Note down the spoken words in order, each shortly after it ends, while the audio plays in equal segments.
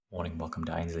Morning, welcome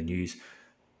to Ainsley News,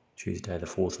 Tuesday the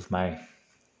 4th of May.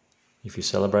 If you're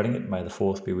celebrating it, may the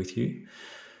 4th be with you.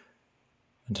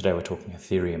 And today we're talking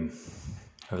Ethereum.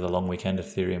 Over the long weekend,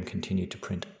 Ethereum continued to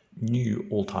print new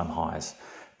all-time highs,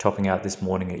 topping out this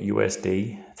morning at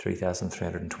USD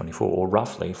 3,324, or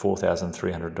roughly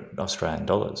 4,300 Australian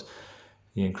dollars.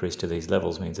 The increase to these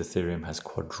levels means Ethereum has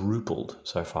quadrupled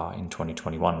so far in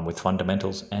 2021, with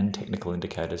fundamentals and technical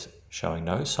indicators showing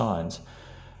no signs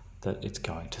that it's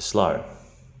going to slow.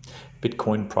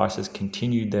 Bitcoin prices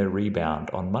continued their rebound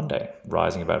on Monday,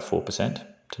 rising about 4%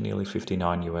 to nearly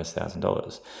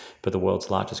 $59,000. But the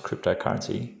world's largest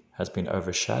cryptocurrency has been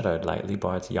overshadowed lately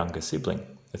by its younger sibling,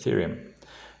 Ethereum.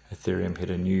 Ethereum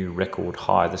hit a new record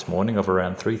high this morning of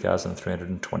around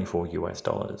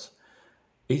 $3,324.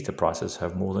 Ether prices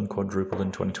have more than quadrupled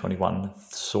in 2021,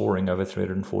 soaring over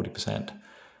 340%.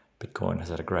 Bitcoin has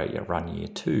had a great run year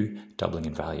too, doubling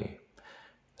in value.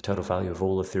 The total value of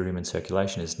all Ethereum in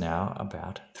circulation is now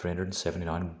about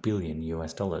 $379 billion.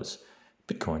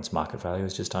 Bitcoin's market value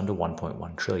is just under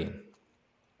 1.1 trillion.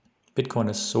 Bitcoin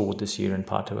has soared this year in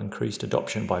part to increased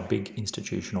adoption by big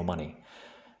institutional money.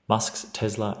 Musk's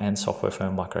Tesla and software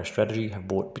firm MicroStrategy have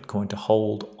bought Bitcoin to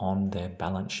hold on their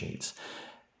balance sheets,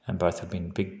 and both have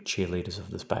been big cheerleaders of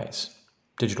the space.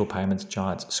 Digital payments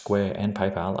giants Square and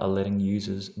PayPal are letting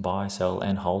users buy, sell,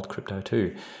 and hold crypto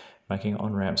too, making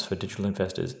on-ramps for digital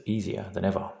investors easier than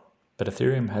ever. But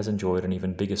Ethereum has enjoyed an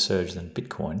even bigger surge than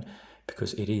Bitcoin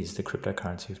because it is the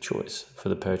cryptocurrency of choice for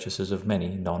the purchases of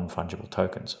many non-fungible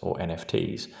tokens, or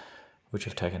NFTs, which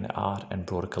have taken the art and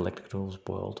broader collectibles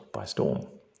world by storm.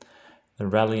 The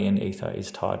rally in Ether is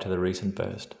tied to the recent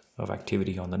burst of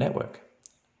activity on the network.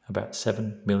 About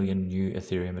 7 million new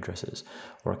Ethereum addresses,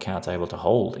 or accounts able to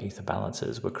hold Ether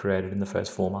balances, were created in the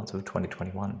first 4 months of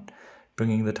 2021.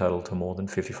 Bringing the total to more than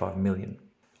 55 million,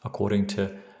 according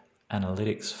to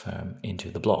analytics firm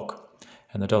Into the Block.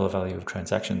 And the dollar value of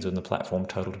transactions on the platform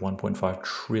totaled 1.5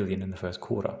 trillion in the first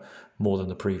quarter, more than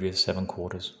the previous 7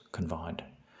 quarters combined.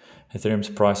 Ethereum's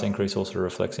price increase also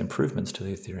reflects improvements to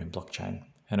the Ethereum blockchain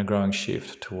and a growing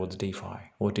shift towards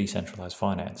DeFi, or decentralized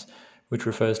finance, which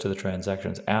refers to the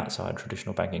transactions outside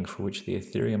traditional banking for which the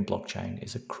Ethereum blockchain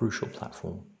is a crucial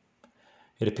platform.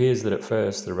 It appears that at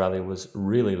first the rally was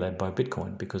really led by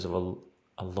Bitcoin because of a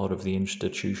lot of the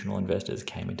institutional investors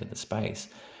came into the space.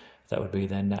 That would be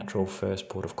their natural first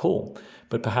port of call.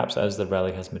 But perhaps as the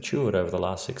rally has matured over the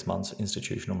last 6 months,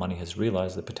 institutional money has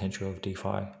realized the potential of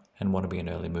DeFi and want to be an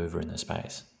early mover in the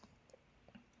space.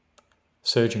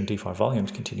 Surging DeFi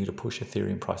volumes continue to push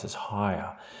Ethereum prices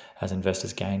higher as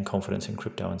investors gain confidence in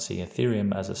crypto and see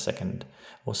Ethereum as a second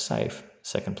or safe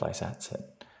second place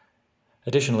asset.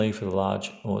 Additionally, for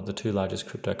the two largest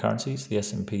cryptocurrencies, the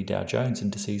S&P Dow Jones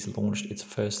indices launched its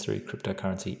first 3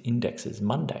 cryptocurrency indexes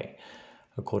Monday,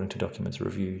 according to documents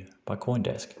reviewed by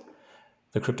CoinDesk.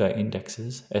 The crypto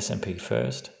indexes, S&P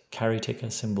First, carry ticker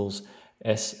symbols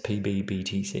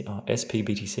SPBTC,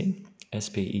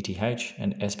 SPETH,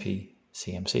 and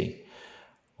SPCMC,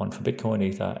 one for Bitcoin,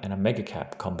 Ether, and a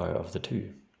megacap combo of the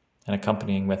two. An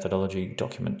accompanying methodology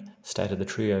document stated the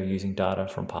trio using data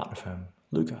from partner firm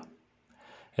Luca.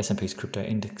 S&P's crypto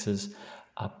indexes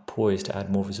are poised to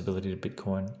add more visibility to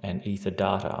Bitcoin and Ether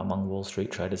data among Wall Street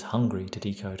traders hungry to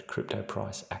decode crypto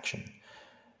price action.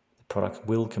 The product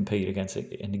will compete against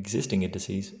existing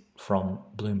indices from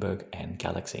Bloomberg and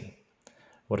Galaxy.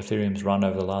 What Ethereum's run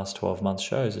over the last 12 months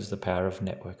shows is the power of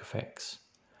network effects.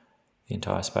 The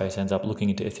entire space ends up looking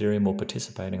into Ethereum or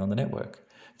participating on the network.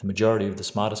 The majority of the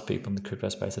smartest people in the crypto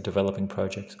space are developing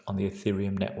projects on the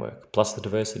Ethereum network, plus the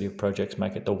diversity of projects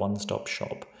make it the one-stop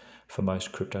shop for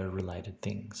most crypto-related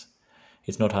things.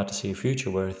 It's not hard to see a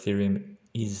future where Ethereum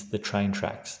is the train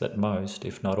tracks that most,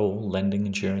 if not all, lending,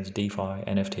 insurance, DeFi,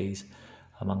 NFTs,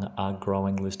 among a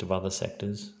growing list of other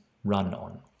sectors, run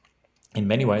on. In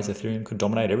many ways, Ethereum could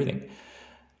dominate everything.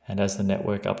 And as the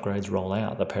network upgrades roll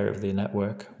out, the power of the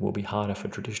network will be harder for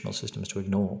traditional systems to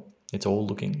ignore. It's all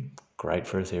looking great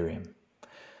for Ethereum.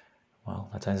 Well,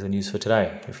 that's Ainsley News for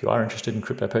today. If you are interested in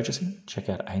crypto purchasing, check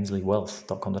out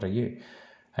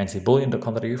ainsleywealth.com.au,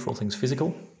 ainsleyBullion.com.au for all things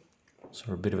physical.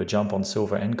 Saw a bit of a jump on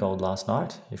silver and gold last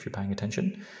night, if you're paying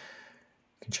attention. You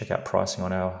can check out pricing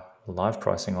on our live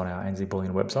pricing on our Ainsley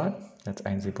Bullion website. That's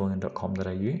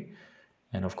ainsleyBullion.com.au.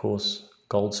 And of course,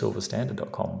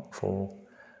 goldsilverstandard.com for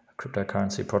a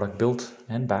cryptocurrency product built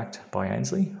and backed by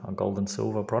Ainsley, a gold and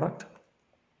silver product,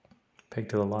 pegged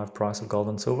to the live price of gold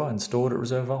and silver and stored at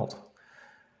Reserve Vault.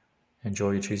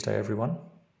 Enjoy your Tuesday, everyone,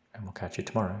 and we'll catch you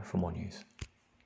tomorrow for more news.